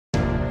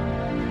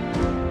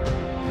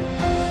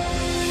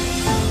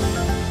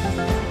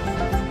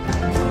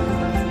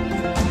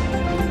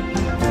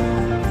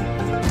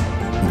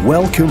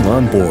Welcome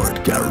on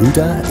board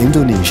Garuda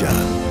Indonesia.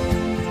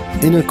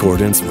 In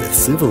accordance with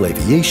civil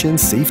aviation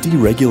safety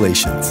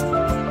regulations,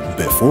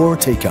 before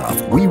takeoff,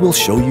 we will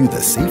show you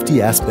the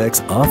safety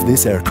aspects of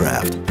this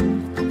aircraft.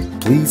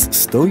 Please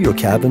stow your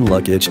cabin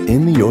luggage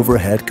in the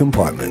overhead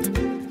compartment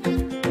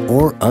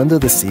or under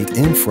the seat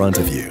in front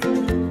of you.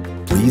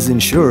 Please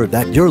ensure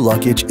that your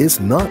luggage is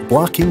not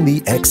blocking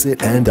the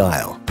exit and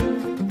aisle.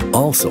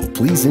 Also,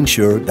 please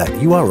ensure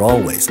that you are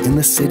always in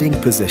the sitting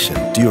position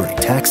during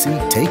taxi,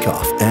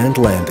 takeoff, and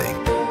landing.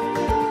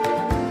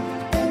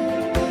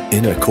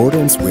 In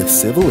accordance with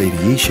civil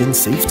aviation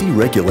safety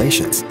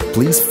regulations,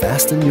 please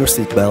fasten your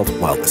seatbelt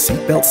while the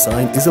seatbelt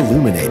sign is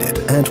illuminated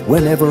and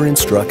whenever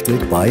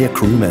instructed by a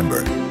crew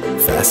member.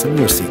 Fasten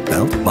your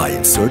seatbelt by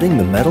inserting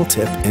the metal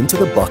tip into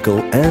the buckle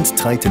and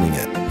tightening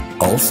it.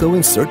 Also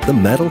insert the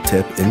metal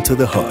tip into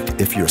the hook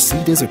if your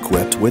seat is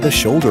equipped with a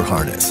shoulder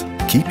harness.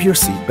 Keep your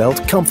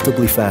seatbelt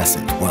comfortably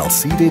fastened while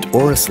seated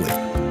or asleep.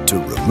 To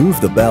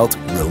remove the belt,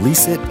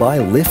 release it by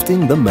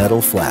lifting the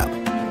metal flap.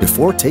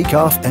 Before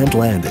takeoff and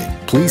landing,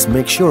 please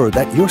make sure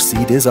that your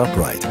seat is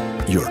upright,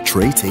 your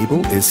tray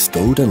table is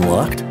stowed and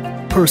locked,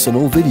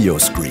 personal video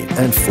screen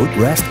and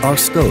footrest are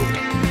stowed,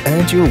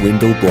 and your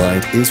window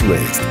blind is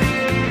raised.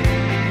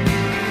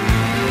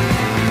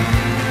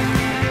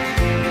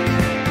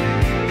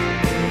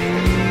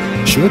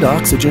 Should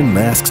oxygen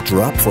masks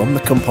drop from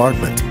the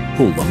compartment,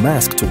 pull the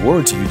mask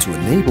towards you to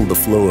enable the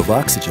flow of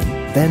oxygen,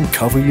 then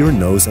cover your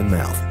nose and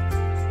mouth.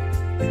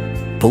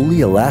 Pull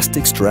the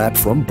elastic strap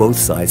from both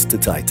sides to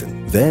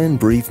tighten, then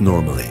breathe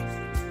normally.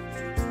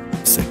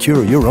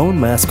 Secure your own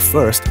mask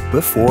first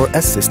before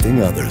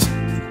assisting others.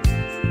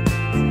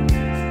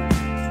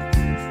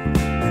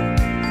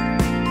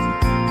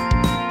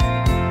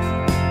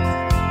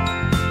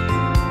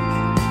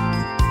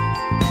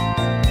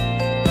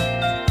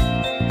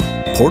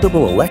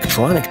 Portable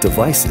electronic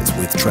devices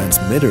with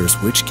transmitters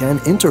which can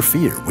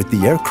interfere with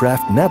the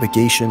aircraft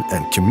navigation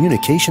and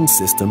communication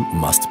system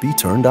must be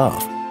turned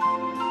off.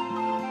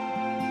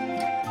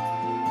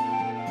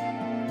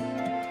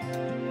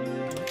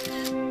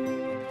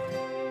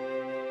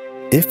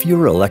 If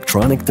your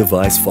electronic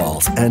device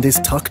falls and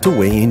is tucked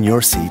away in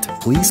your seat,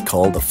 please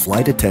call the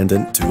flight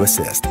attendant to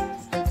assist.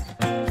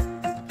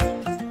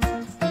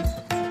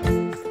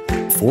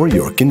 For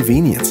your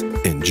convenience,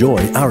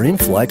 enjoy our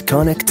in-flight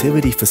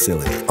connectivity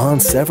facility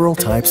on several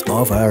types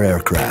of our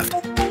aircraft.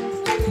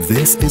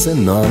 This is a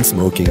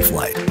non-smoking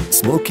flight.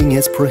 Smoking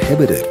is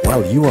prohibited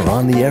while you are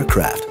on the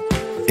aircraft.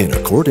 In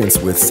accordance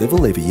with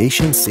civil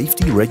aviation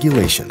safety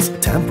regulations,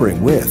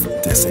 tampering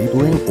with,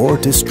 disabling or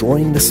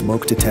destroying the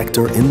smoke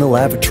detector in the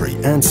lavatory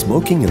and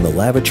smoking in the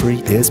lavatory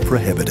is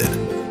prohibited.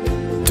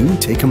 Do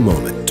take a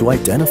moment to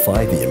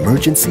identify the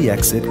emergency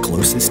exit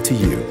closest to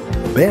you.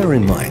 Bear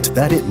in mind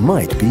that it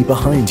might be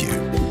behind you.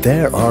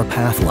 There are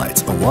path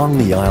lights along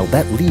the aisle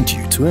that lead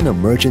you to an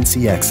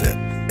emergency exit.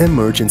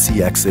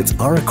 Emergency exits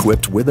are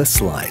equipped with a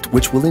slide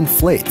which will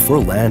inflate for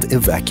land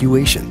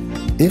evacuation.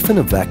 If an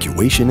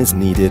evacuation is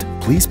needed,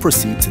 please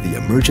proceed to the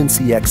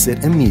emergency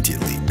exit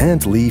immediately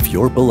and leave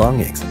your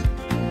belongings.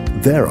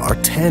 There are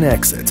 10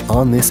 exits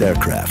on this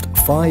aircraft,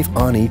 5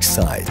 on each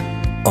side.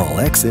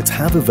 All exits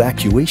have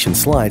evacuation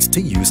slides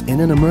to use in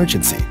an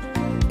emergency.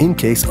 In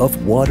case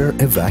of water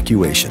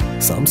evacuation,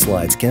 some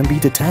slides can be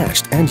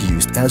detached and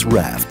used as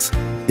rafts.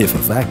 If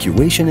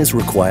evacuation is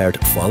required,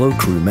 follow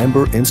crew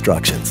member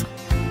instructions.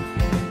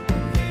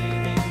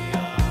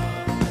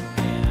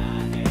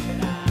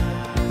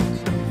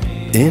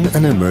 In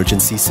an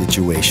emergency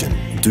situation,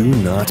 do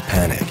not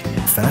panic.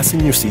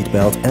 Fasten your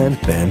seatbelt and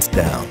bend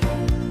down.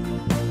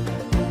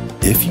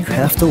 If you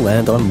have to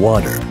land on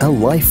water, a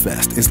life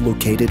vest is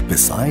located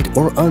beside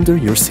or under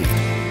your seat.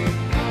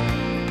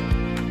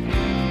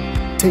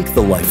 Take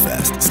the life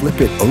vest, slip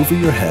it over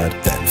your head,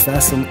 then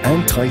fasten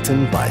and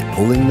tighten by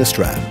pulling the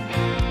strap.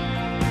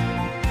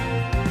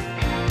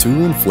 To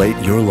inflate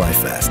your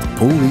life vest,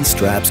 pull these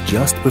straps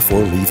just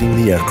before leaving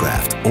the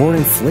aircraft, or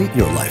inflate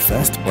your life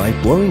vest by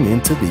blowing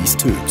into these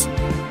tubes.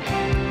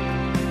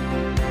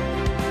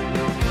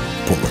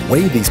 Pull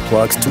away these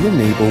plugs to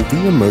enable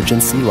the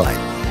emergency light.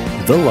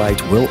 The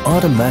light will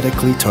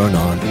automatically turn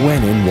on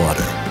when in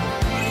water.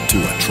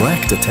 To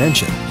attract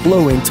attention,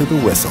 blow into the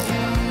whistle.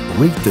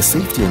 Read the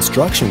safety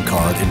instruction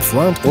card in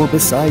front or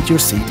beside your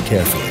seat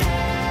carefully.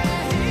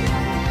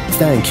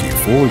 Thank you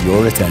for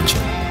your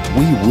attention.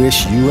 We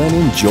wish you an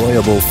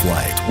enjoyable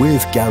flight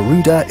with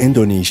Garuda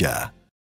Indonesia.